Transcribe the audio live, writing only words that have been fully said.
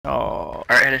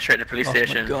Start heading straight to the police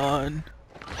station. My gun.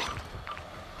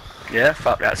 Yeah,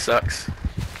 fuck, that sucks.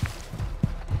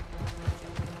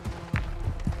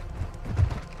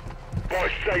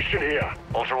 Boy station here.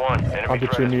 Ultra One, I'll enemy get you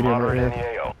threat a is medium moderate in right the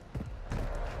here. AO.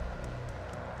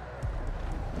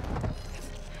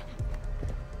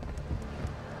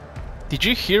 Did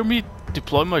you hear me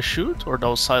deploy my shoot, or that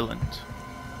was silent?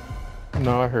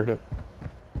 No, I heard it.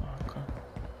 Okay.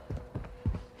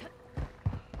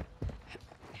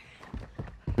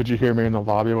 Did you hear me in the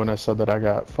lobby when I said that I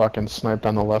got fucking sniped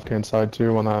on the left-hand side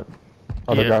too when that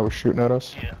other guy was shooting at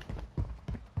us? Yeah.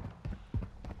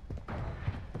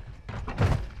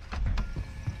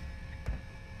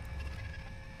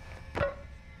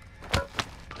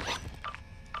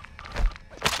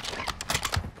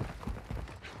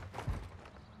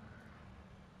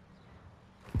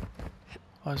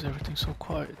 Why is everything so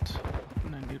quiet?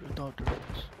 And I need a doctor.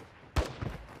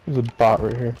 There's a bot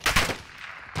right here.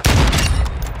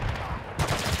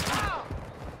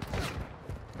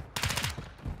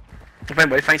 If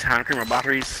anybody finds hand cream or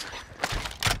batteries,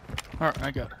 Alright,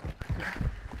 I got it.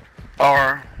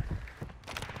 or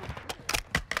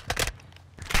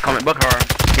comic book or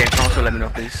game console, let me know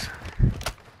please.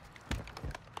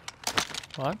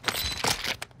 What?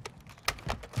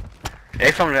 I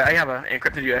found that I have an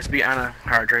encrypted USB and a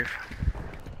hard drive.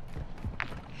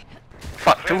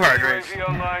 Fuck, 2 hard drives. UAV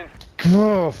online.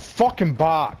 Oh, fucking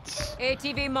bots!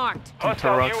 ATV marked.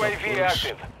 Hostile Interrupt, of UAV course.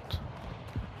 active.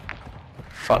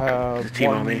 Fuck, I there's a have team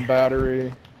on one me.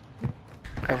 battery.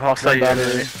 I have hostile One battery.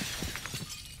 USB.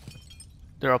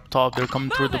 They're up top, they're coming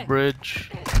through the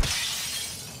bridge.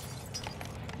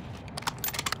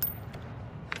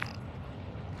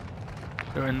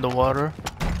 They're in the water.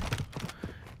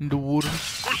 In the water.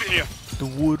 Pushing here. The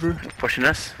water. Pushing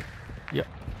us. Yep.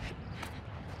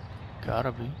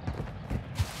 Gotta be.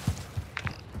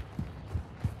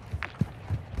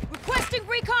 Requesting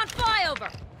recon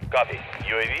flyover. Copy.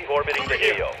 UAV orbiting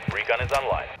the AO. Recon is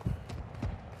online.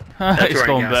 That's He's where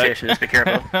going gas back. station is, be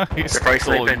careful. He's They're probably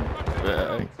going sleeping.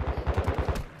 back.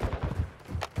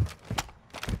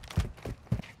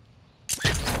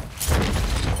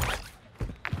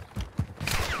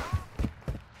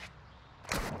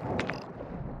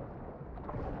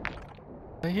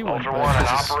 He went Ultra back. One, an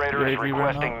This is operator is UAV right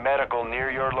requesting now. medical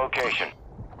near your location.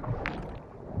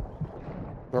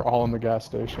 They're all in the gas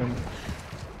station.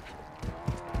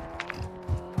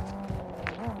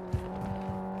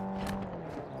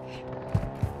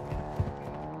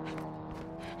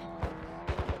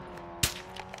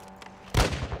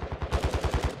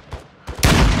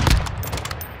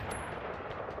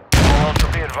 All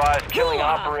Ultra be advised, killing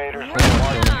operators We're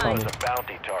is a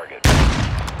bounty target.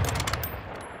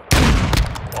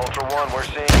 Ultra One, we're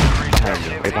seeing increased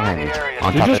activity in the area.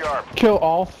 On You top just of Sharp. kill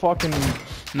all fucking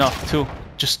No, 2.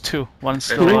 Just 2. One's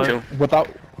still Only alive. 2.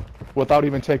 without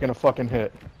even taking a fucking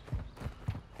hit.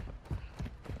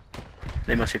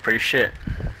 They must be pretty shit.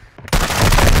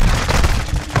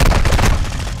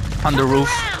 On the roof.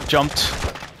 Jumped.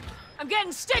 I'm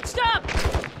getting stitched up.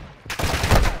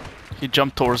 He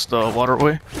jumped towards the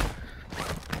waterway.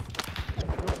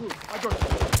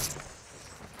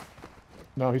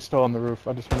 No, he's still on the roof.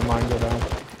 I just want mine go down.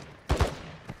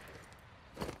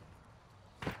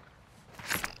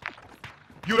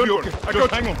 You're I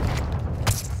got hang on.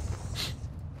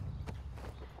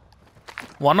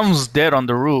 One of them's dead on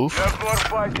the roof. There's more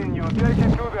fighting you. Take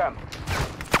it to them.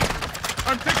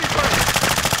 I'm taking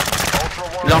fire. Ultra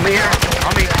One. He's on me here.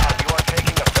 On me. You are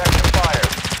taking effective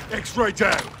fire. X-ray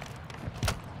down.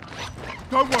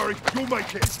 Don't worry, you'll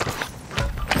make it.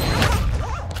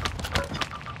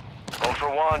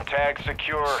 Ultra One, tag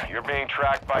secure. You're being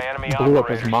tracked by enemy He blew up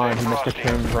operators. his mine. Stay He must have frosty.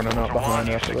 came running up Ultra behind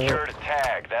One, after you that. secured a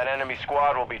tag. That enemy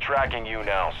squad will be tracking you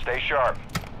now. Stay sharp.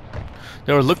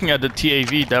 They were looking at the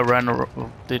TAV that ran.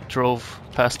 They drove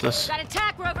past us. Got a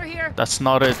tack rover here. That's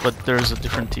not it, but there's a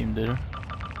different team there.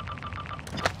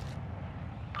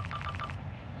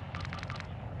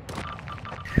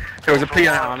 There was a plea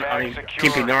Ultra on One, tag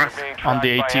Team secure. North. You're being On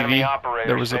the tracked by enemy ATV. operators.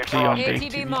 There was a Stay plea on the frosty.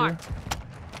 ATV ATV marked. there.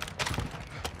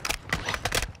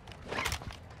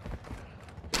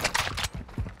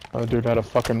 Oh, dude had a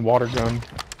fucking water gun.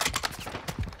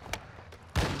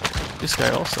 This guy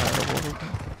also had a water gun.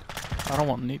 I don't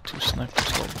want need to snipers,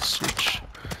 so I'll switch.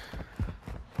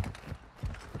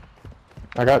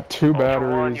 I got 2 Ultra One,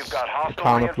 batteries, you've got a hostile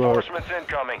comic book, reinforcements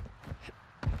incoming.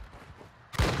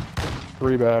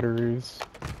 3 batteries.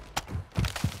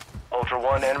 Ultra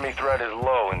One, enemy threat is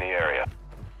low in the area.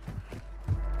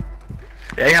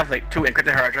 Yeah, you have like 2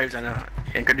 encrypted hard drives and a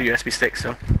encrypted USB stick,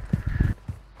 so.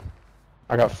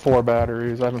 I got 4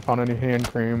 batteries. I haven't found any hand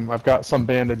cream. I've got some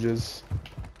bandages.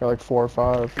 Got like 4 or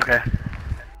 5. Okay.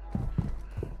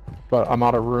 But I'm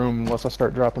out of room unless I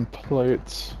start dropping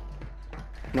plates.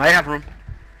 No, I have room.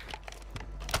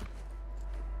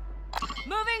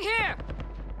 Moving here.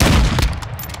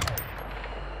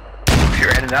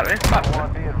 You're heading that way?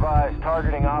 One, be advised,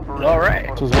 targeting operators. All right.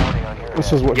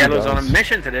 This is what he Yellow's on a does.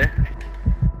 mission today.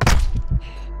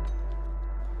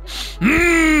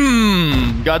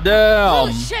 Goddamn!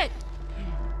 Oh shit!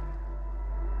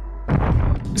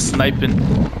 Sniping.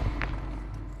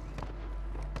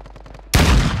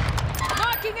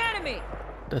 Marking enemy.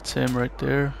 That's him right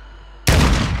there.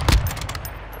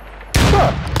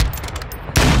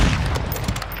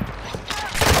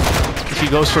 If he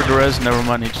goes for the res, never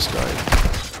mind, he just died.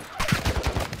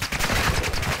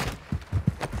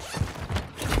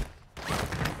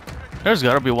 There's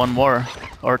gotta be one more.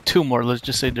 Or 2 more, let's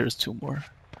just say there's 2 more.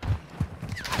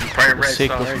 Probably For the red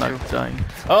sake star of there, not too. dying.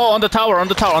 Oh, on the tower, on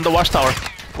the watchtower.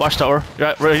 Watchtower.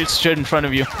 Right straight in front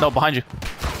of you. No, behind you.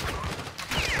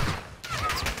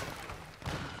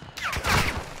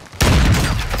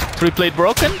 Three plate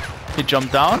broken. He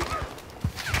jumped down.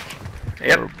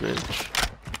 Yep. Poor bitch.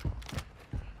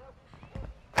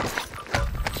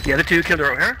 The other 2 killed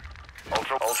her over here.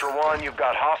 Ultra One, you've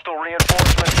got hostile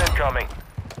reinforcements incoming.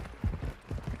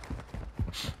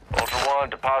 Ultra One,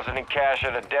 depositing cash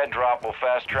at a dead drop will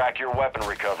fast track your weapon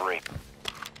recovery.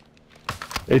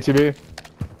 ATV.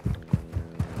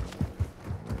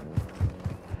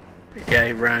 Yeah,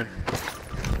 he ran.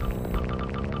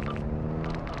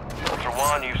 Ultra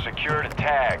One, you've secured a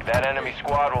tag. That enemy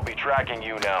squad will be tracking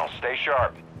you now. Stay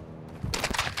sharp.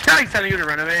 Now he's telling you to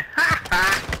run away. Ha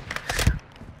ha!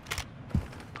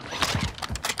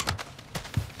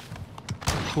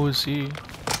 Who is he?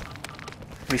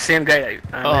 The same guy.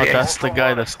 Oh, yeah. that's the Ultra guy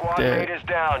One, that's squad mate dead. is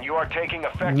down. You are taking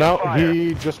effective No, fire.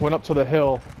 he just went up to the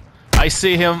hill. I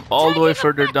see him all the way Taking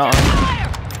further down. effective fire.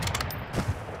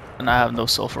 And I have no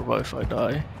sulfur if I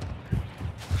die.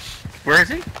 Where is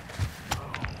he?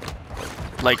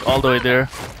 Like all the way there.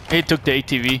 He took the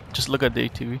ATV. Just look at the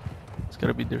ATV. It's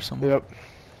gotta be there somewhere. Yep.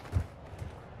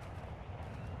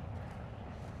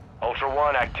 Ultra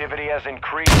One, activity has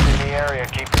increased in the area.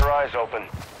 Keep your eyes open.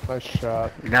 Nice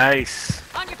shot. Nice.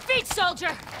 On your feet, soldier.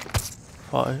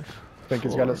 5, Think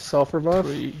he's got a 4, self-revive?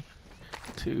 3,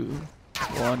 2,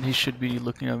 1. He should be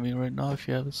looking at me right now if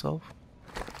you have a self.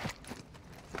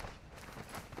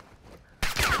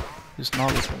 He's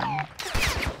not looking at me.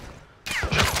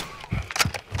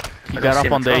 He I got don't see up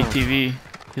him on the in front of ATV.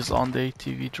 He's on the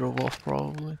ATV, drove off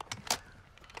probably.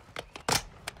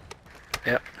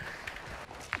 Yep.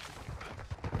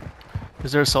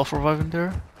 Is there a self-revive in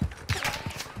there?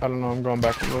 I don't know, I'm going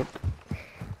back to look.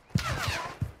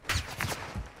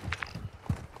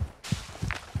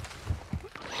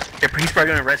 Yeah, he's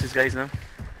probably gonna arrest these guys now.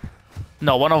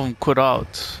 No, one of them quit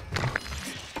out.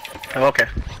 Oh, okay.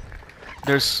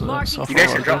 There's Marking You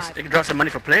guys self-revive. can drop some money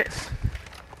for plates.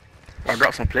 Or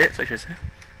drop some plates, I should say.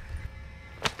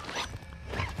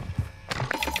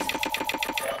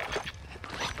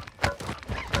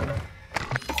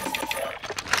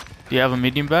 Do you have a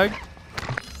medium bag?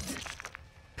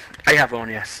 I have one,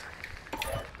 yes.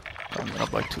 I'm gonna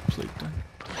buy 2 plate then.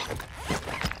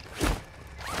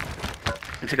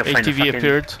 I think I'll find the ATV fucking-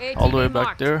 appeared all the way ATV back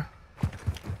marked. there.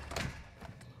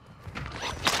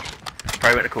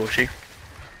 Probably went to Koshi.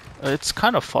 It's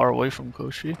kind of far away from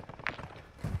Koshi.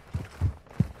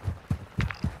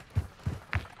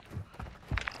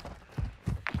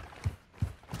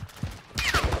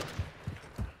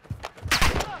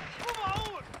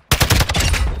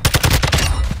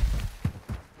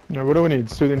 Now, what do we need?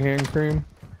 Soothing hand cream?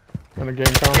 And a game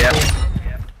console?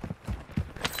 Yeah.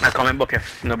 A comic book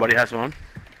if nobody has one.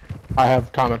 I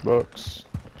have comic books.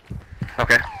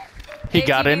 Okay. He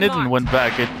got ATV in it and marked. went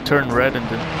back. It turned red and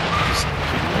then just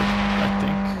came back, I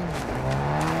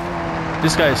think.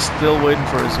 This guy is still waiting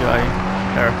for his guy.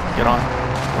 There, get on.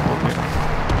 Okay.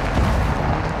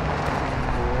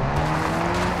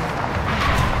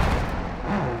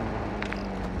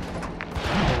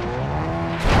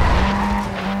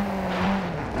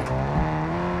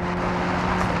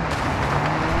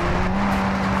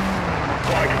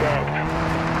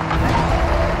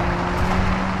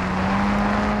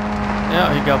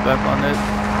 Yeah, he got back on it.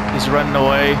 He's running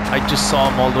away. I just saw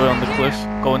him all the way on the cliff,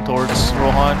 going towards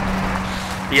Rohan.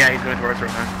 Yeah, he's going towards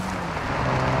Rohan.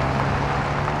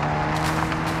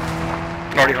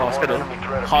 Already hospital.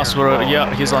 Hospital,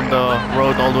 yeah, he's on the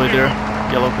road all the way there.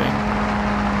 Yellow ping.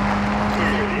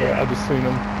 Yeah, I just seen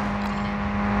him.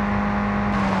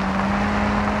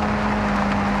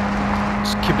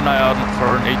 Just keep an eye out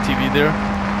for an ATV there.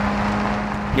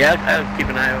 Yeah, I'll keep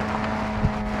an eye out.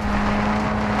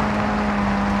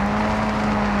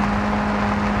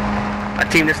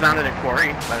 Team just landed in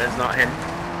quarry, but it's not him.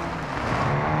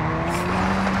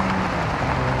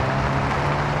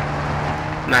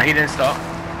 Nah, he didn't stop.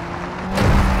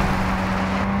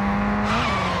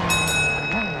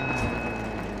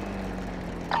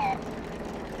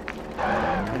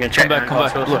 I'm gonna check come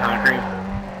back. Look. Cream.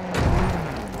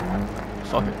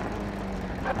 Fuck it.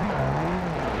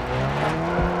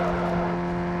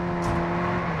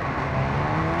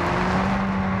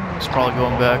 He's probably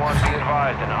going back. Be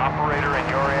advised, an operator in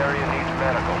your area needs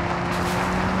medical.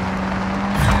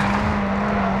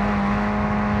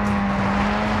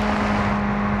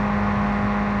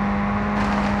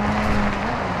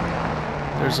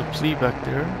 There's a plea back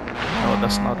there. No,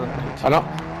 that's not on it.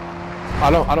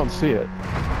 I don't see it.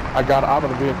 I got out of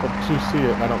the vehicle to see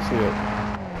it, and I don't see it.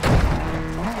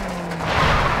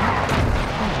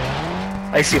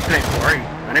 I see a plane quarry.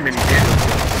 I didn't mean he did.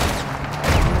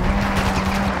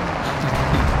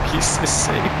 He's the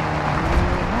same.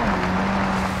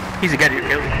 He's a guy who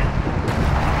killed.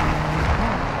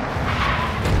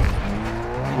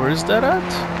 Where is that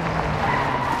at?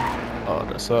 Oh,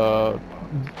 that's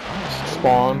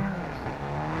Spawn.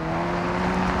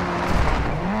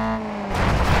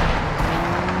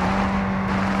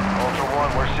 Ultra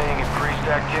One, we're seeing increased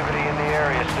activity in the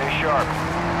area. Stay sharp.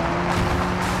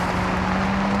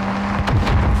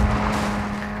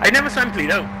 I never saw him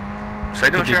bleed out, so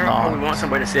I'm not sure how we want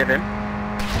somebody to save him.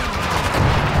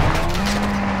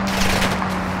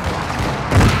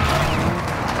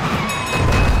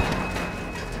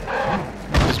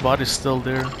 His body's still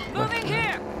there. Moving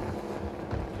here.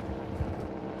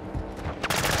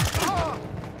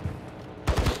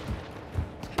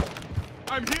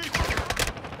 I'm here.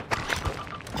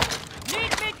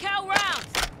 Need mid-cal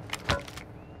rounds.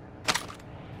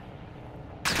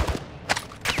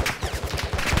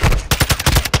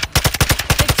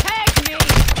 They tagged me.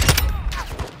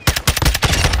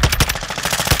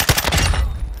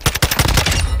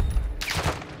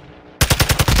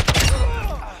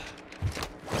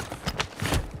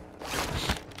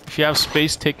 If you have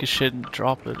space, take a shit and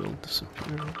drop it, it'll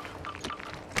disappear.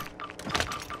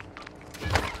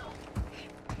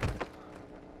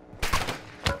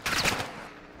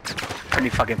 Any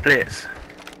fucking plates.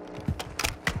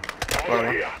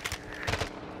 Taking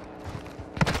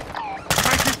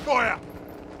fire.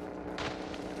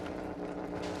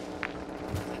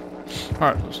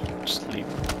 Alright, let's just leave.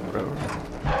 Whatever.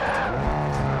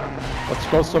 Let's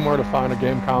go somewhere to find a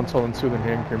game console and soothing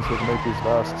hand cream so we can make these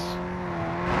vests.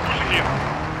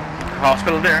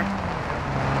 Hospital there.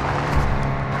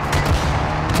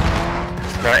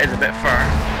 That is a bit far.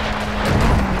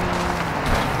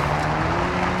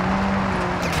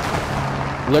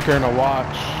 Liquor and a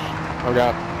watch. I've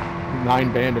got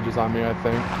 9 bandages on me, I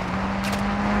think.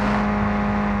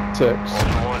 6.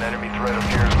 Ultra One, enemy threat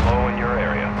appears low in your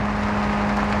area.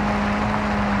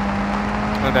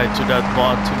 I died to that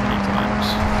bot too many times.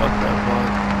 Fuck that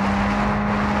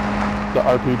The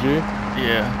RPG? bot.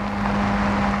 Yeah.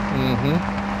 Mm-hmm.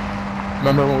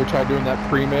 Remember when we tried doing that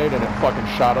pre-made and it fucking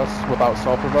shot us without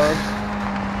self-revives?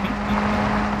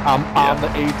 I'm on the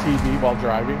ATV while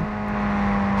driving.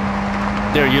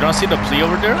 There, you don't see the plea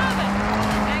over there?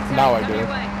 Thanks, Now Eddie. I Come do. your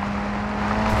way.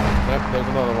 Yep, there's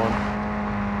another one.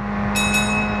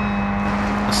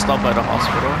 Let's stop by the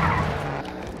hospital.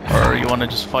 Or you wanna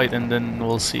just fight and then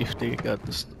we'll see if they got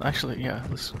this. Actually, yeah,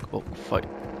 let's go fight.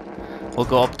 We'll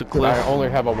go up the cliff. I only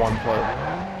have a 1 plate.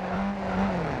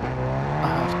 I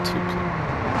have 2 plates.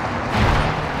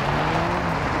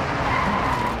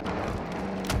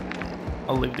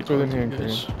 I'll leave the Soothing car to hand you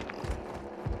guys. cream.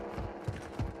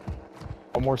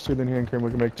 One more soothing hand cream, we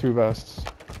can make 2 vests.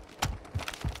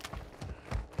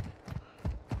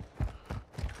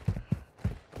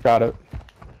 Got it.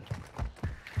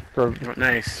 Go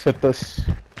Nice. hit this.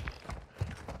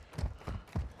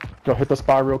 Go hit the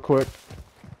spy real quick.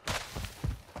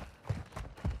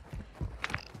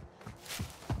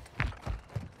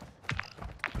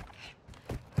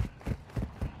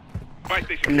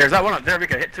 And there's that one up there we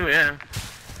could hit too, yeah.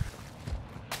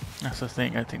 That's the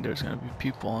thing, I think there's gonna be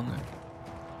people on it.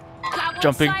 Got one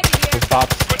Jumping. sighted here. It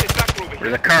stops.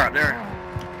 There's a car up there.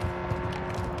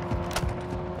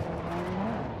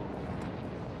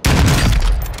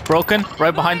 Broken,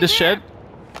 right behind this shed.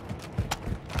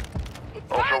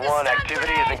 Ultra One,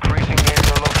 activity is increasing near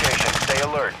your location. Stay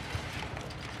alert.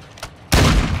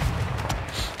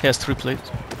 He has 3 plates.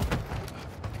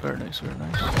 Very nice, very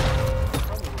nice.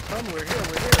 We're here.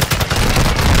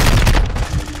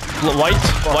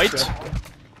 White.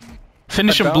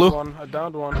 Finish him, blue. I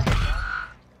downed one.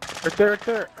 Right there.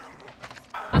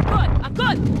 I'm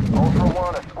good. Ultra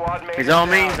One, a squad mate. He's on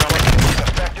me, is he's down. on me.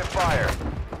 Effective fire.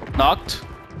 Knocked.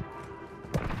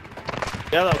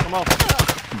 Yellow, come on.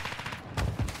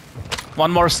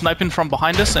 One more sniping from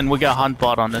behind us, and we got hunt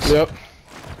bot on us. Yep.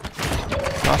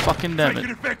 Ah, fucking damn Taking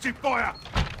it. effective fire.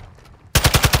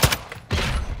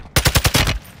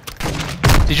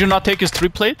 Did you not take his 3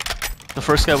 plate? The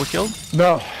first guy we killed?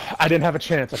 No, I didn't have a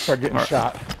chance. I started getting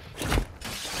shot.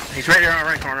 He's right there on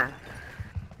the right corner.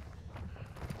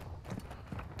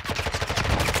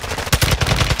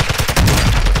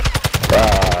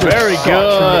 Very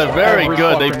good, very Every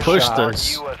good. They fucking pushed shot.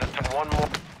 us. You as a one more.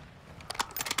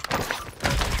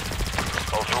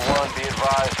 Ultra One, be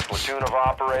advised, a platoon of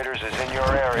operators is in your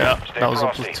area. Yeah, Stay that was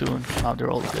frosty. a platoon. Now they're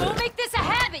all We'll dead. make this a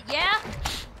habit, yeah?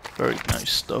 Very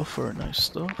nice stuff, very nice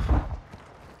stuff.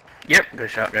 Yep, good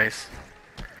shot, guys.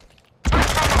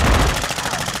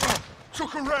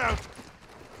 Took a round.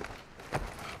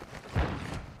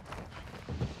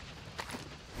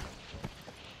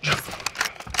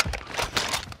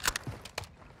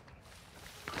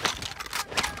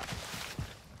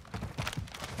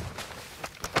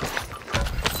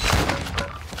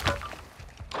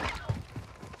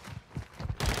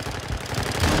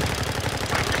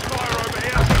 Fire over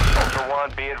here. Ultra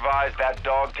One, be advised that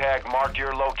dog tag marked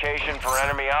your location for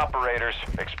enemy operators.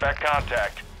 Expect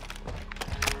contact.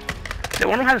 They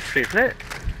wonder how to flip it.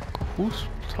 Who's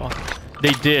talking?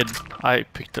 They did. I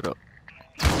picked it up.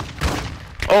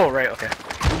 Oh, right, okay.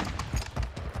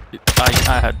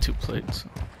 I had 2 plates.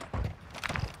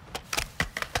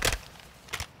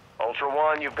 Ultra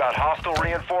One, you've got hostile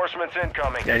reinforcements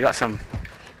incoming. Yeah, you got some.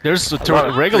 There's a lot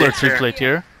of regular plates 3 here. plate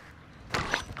here.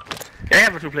 Yeah, I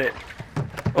have a 2 plate.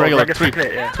 Regular regular 3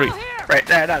 plate, yeah. 3. Right,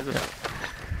 there, that's it.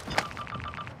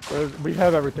 We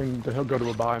have everything that he'll go to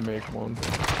a buy and make one.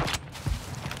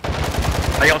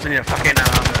 I also need a fucking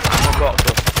ammo box,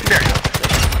 so there you go.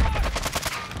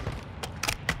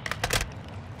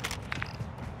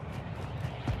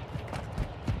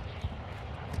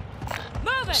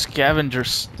 Move it!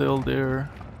 Scavenger's still there.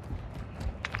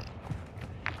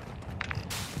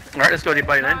 Alright, let's go to the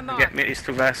buy then and get me these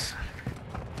 2 vests.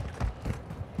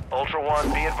 Ultra One,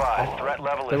 be advised, threat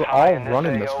level They is were high all in this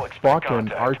running this AO. Expect fucking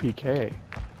contact. RPK.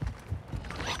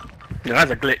 No,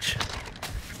 that's a glitch.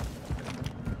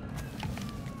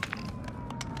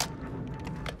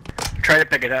 Try to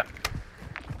pick it up.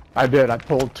 I did. I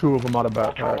pulled 2 of them out of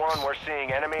Ultra One, backpacks. we're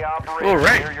seeing enemy operators Oh,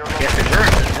 right. near your Yes, location. it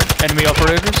worked. Enemy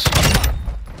operators.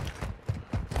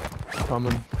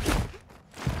 Coming.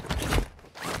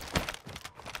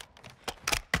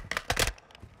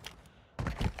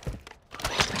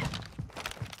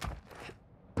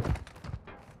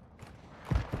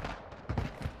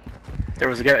 There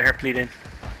was a guy out here pleading.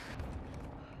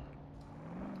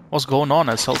 What's going on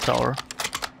at Cell Tower?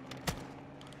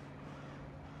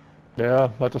 Yeah,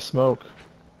 lots of smoke.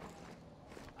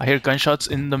 I hear gunshots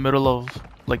in the middle of,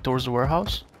 like, towards the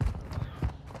warehouse.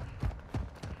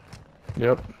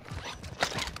 Yep.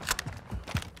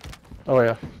 Oh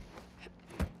yeah.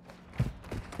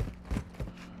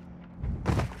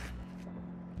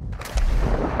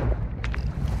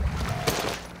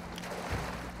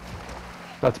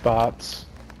 That's bots.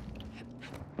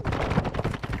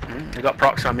 They got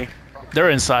procs on me. They're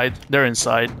inside. They're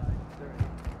inside.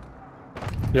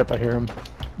 Yep, I hear him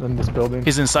in this building.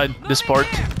 He's inside this part.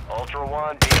 Ultra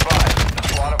One, be advised, a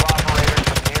squad of operators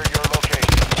is near your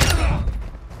location.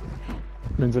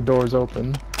 Means the door's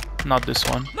open. Not this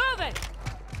one. Move it!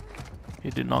 He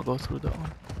did not go through that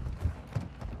one.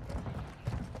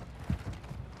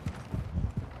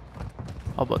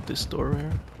 How about this door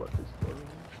here?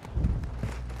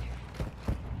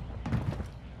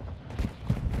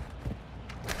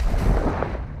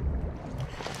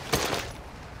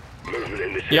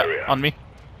 Yeah, on me.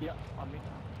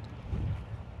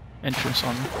 Entrance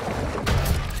on me.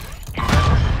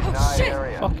 Oh, shit!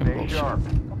 Area. Fucking Stay bullshit. sharp.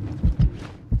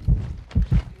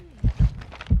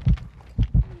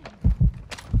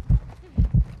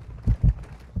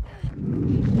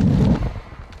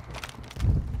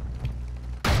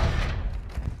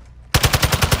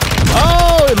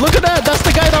 Oh, look at that! That's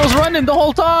the guy that was running the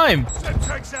whole time! Set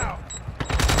tanks out.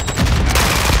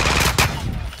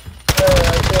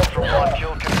 Ultra One,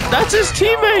 kill confirmed. That's his There's now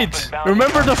an teammate! open bounty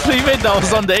Remember the contract. teammate that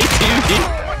was on the ATV?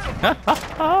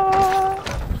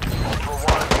 Ultra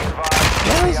One, be advised,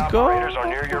 enemy Let's go. operators are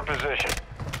near your position.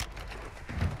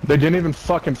 They didn't even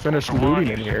fucking finish Ultra One,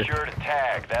 looting in you here. secured a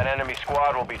tag. That enemy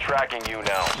squad will be tracking you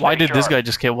now. Why Stay did this sharp. guy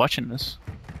just keep watching this?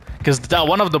 Because that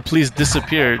one of the police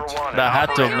disappeared. Ultra One, That an had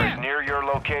to operator have is been. near your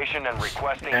location and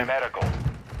requesting Yeah. medical.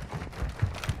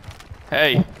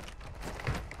 Hey.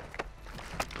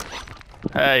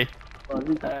 Hey.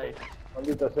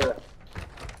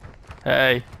 Hey.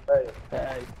 Hey.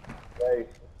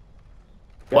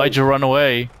 Why'd you run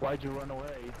away?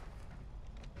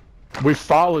 We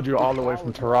followed you all the way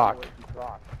from Tarak.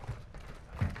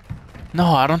 No,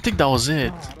 I don't think that was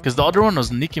it. Because the other one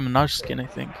was Nicki Minaj's skin, I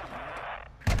think.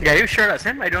 Yeah, you sure that's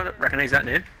him? I don't recognize that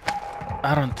name.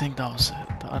 I don't think that was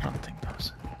it. I don't think that was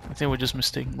it. I think we just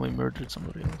mistakenly murdered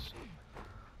somebody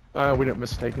else. We didn't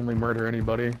mistakenly murder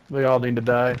anybody. They all need to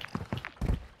die.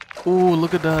 Ooh,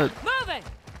 look at that. Moving.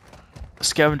 A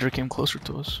scavenger came closer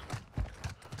to us.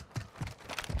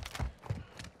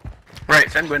 Right,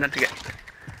 so I'm going to get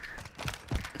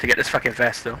this fucking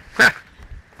vest though.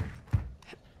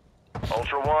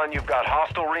 Ultra One, you've got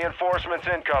hostile reinforcements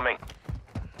incoming.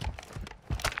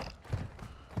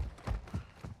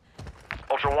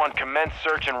 Ultra One, commence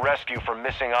search and rescue for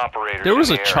missing operators. There was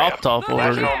in a the area. chop top over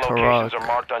Last in known locations Tarak. are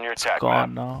marked on your It's attack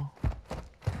gone map. now.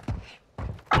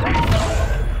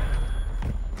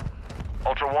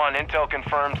 Ultra One, intel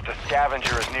confirms the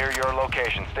scavenger is near your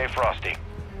location. Stay frosty.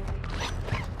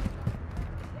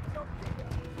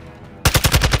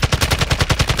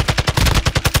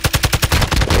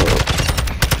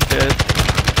 Dead.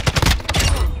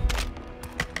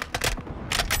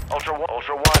 Ultra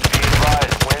One, be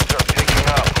advised, winds are picking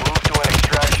up. Move to an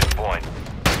extraction point.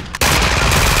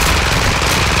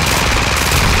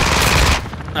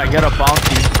 I got a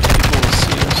bounty. People will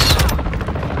see us.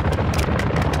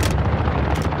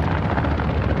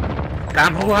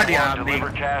 Who are the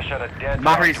Deliver cash at a dead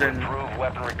Mahri's to in. improve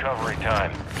weapon recovery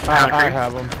time. I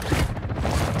have them.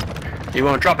 You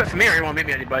want to drop it for me or you want to meet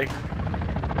me anybody?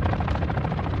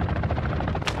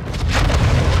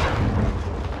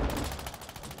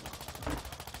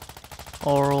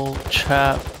 Oral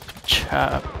chap.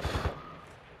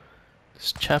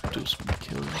 This chap does me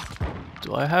kill.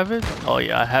 Do I have it? Oh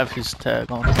yeah, I have his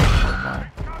tag on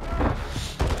mine.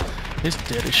 He's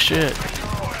dead as shit.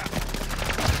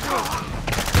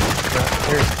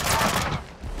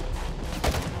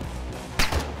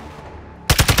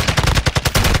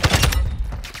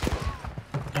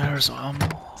 There's ammo.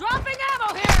 Dropping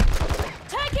ammo here.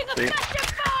 Taking effective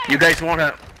fire. You guys want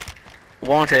to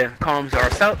comms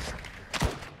ourselves?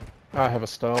 I have a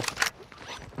stealth.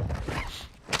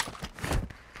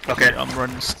 Okay. Yeah, I'm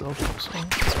running stealth. So.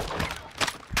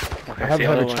 Okay, I have see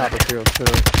heavy how long- chopper field too.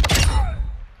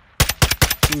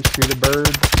 You see the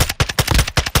bird?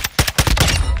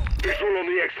 Visual on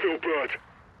the exfil bird.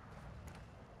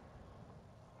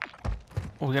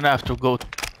 We're gonna have to go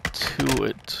to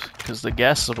it because the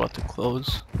gas is about to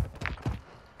close.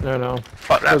 No.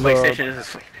 Fuck that There's a- PlayStation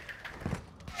is.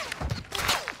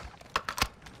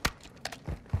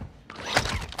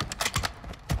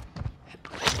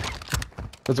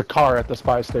 There's a car at the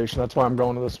spy station. That's why I'm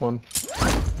going to this one.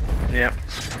 Yeah.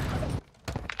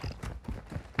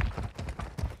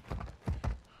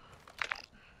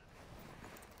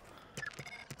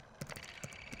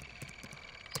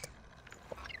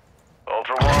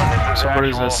 Ultra One, this is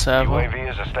Somebody's actual. at Savo. UAV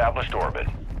is established orbit.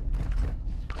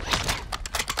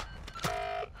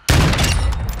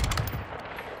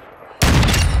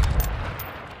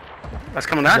 That's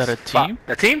coming Is us. that a team?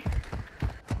 The team?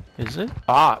 Is it?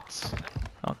 Bots.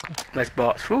 Okay. Nice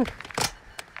bots. Whew.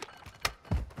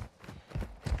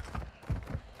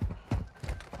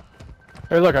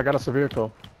 Hey, look, I got us a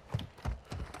vehicle.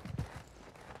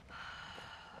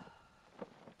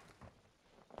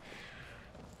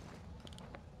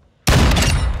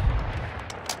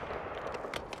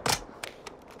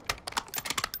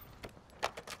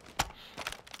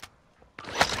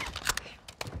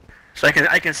 So I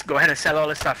can go ahead and sell all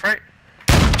this stuff, right?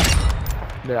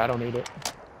 Yeah, I don't need it.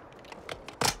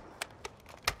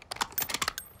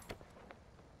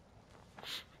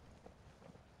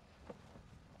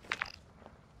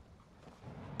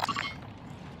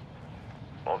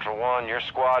 Ultra One, your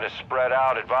squad is spread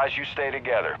out. Advise you stay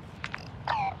together.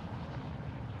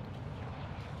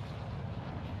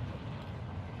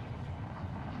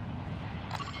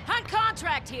 On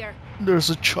contract here. There's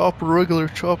a chopper, regular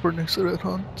chopper next to that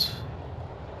hunt.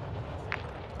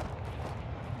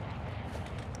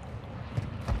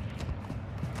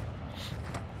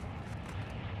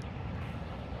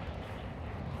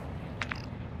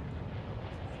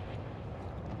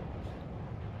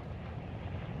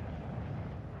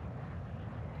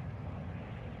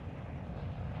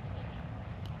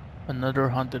 Another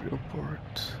haunted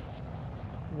airport.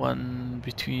 One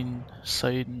between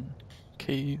side and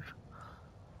cave.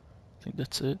 I think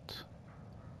that's it.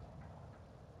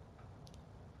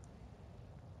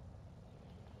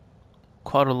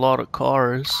 Quite a lot of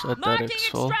cars at that Marking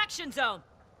exfil. extraction zone.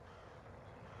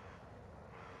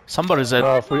 Somebody's at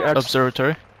If we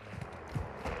observatory.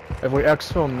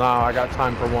 exfil now, I got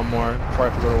time for one more before I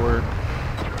have to go to work.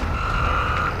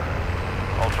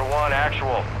 Ultra One,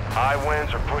 actual. High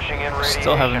winds are pushing in radiation.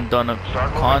 Still haven't done a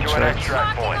Start moving to an contract.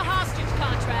 extract Locking a point. hostage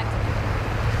contract.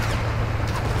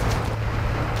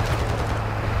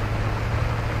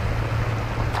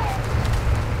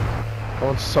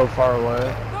 Oh, it's so far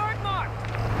away. Guard marked.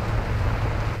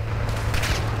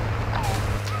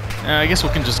 Yeah, I guess we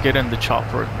can just get in the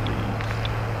chopper and leave.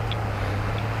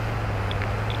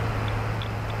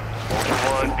 Ultra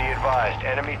One, be advised.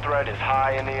 Enemy threat is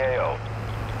high in the AO.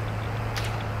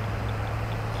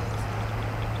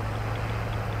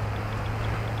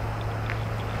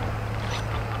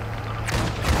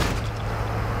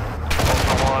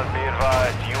 Ultra One, be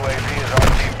advised. UAV is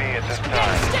RTB at this Get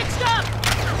time. stitched up.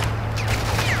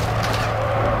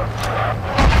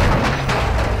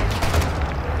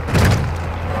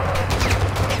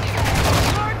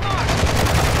 Guard marked.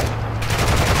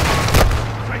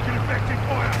 Taking effective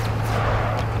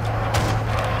fire.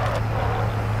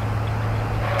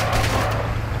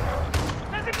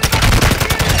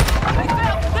 We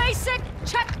failed basic.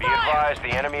 Check Be fire. advised,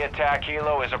 the enemy attack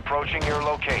helo is approaching your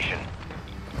location.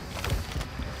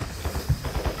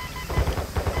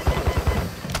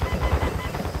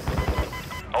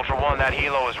 Ultra One, that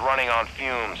helo is running on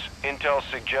fumes. Intel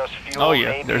suggests fuel Oh may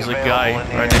yeah, be there's a available guy in the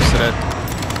right area. next to that.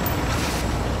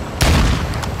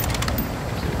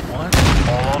 What?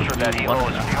 All Ultra, that One helo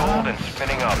and a is fueled and half.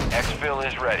 spinning up. Exfil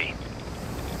is ready.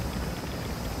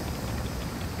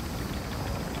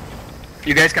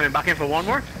 You guys coming back in for one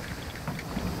more?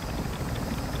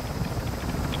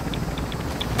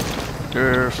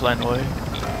 They're flying away.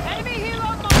 Enemy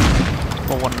helo marked.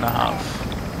 For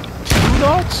 1.5. 2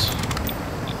 dots?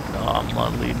 No, I'm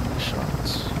not leading the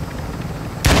shots.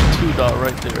 2 dot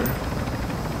right there.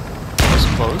 That's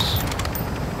close.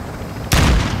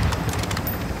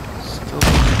 Still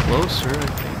getting closer, I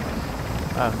think.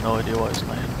 I have no idea why it's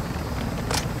landing.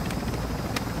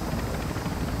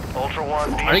 Ultra One,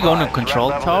 be Are they going to advised, control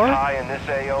threat level tower? is high in this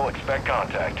AO. Expect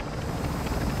contact.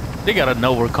 They gotta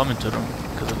know we're coming to them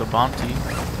because of the bounty.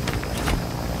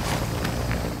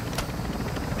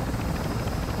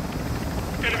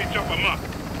 Enemy chopper marked.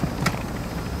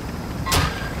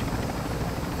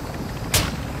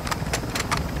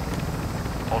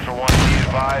 Ultra One, be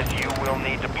advised, you will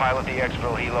need to pilot the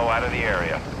Exfil helo out of the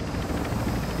area.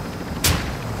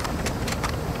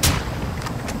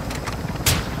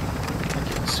 I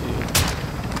can't see it.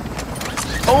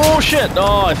 Oh shit!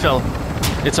 Oh, I fell.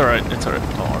 It's alright, it's alright.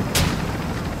 Don't worry.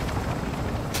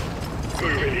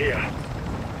 Move in here.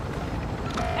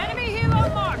 Enemy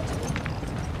helo marked.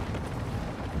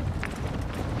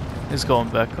 It's going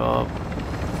back up.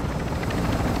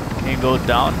 Can you go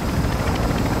down?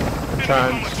 I'm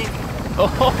trying.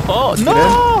 Oh,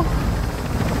 no!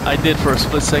 I did for a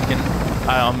split second.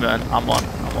 I'm on.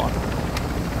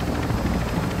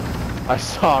 I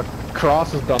saw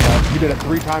Cross has done that. He did it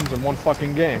 3 times in one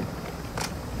fucking game.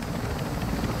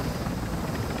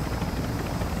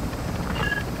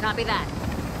 Copy that.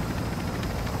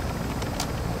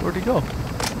 Where'd he go?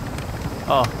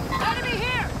 Oh, Enemy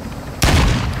here.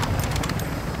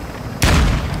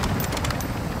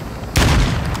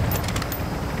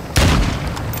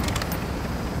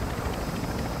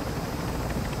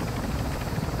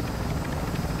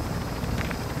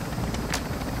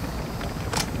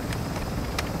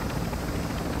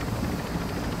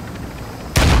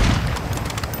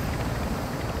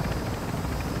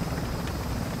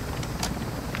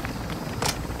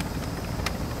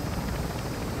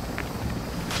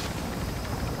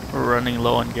 we're running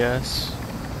low on gas.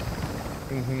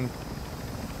 Mm-hmm.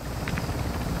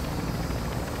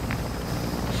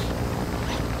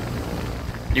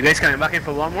 You guys coming back in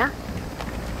for one more?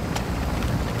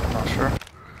 Not sure.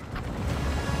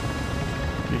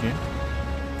 GG.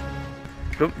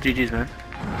 Cool. GG's, man.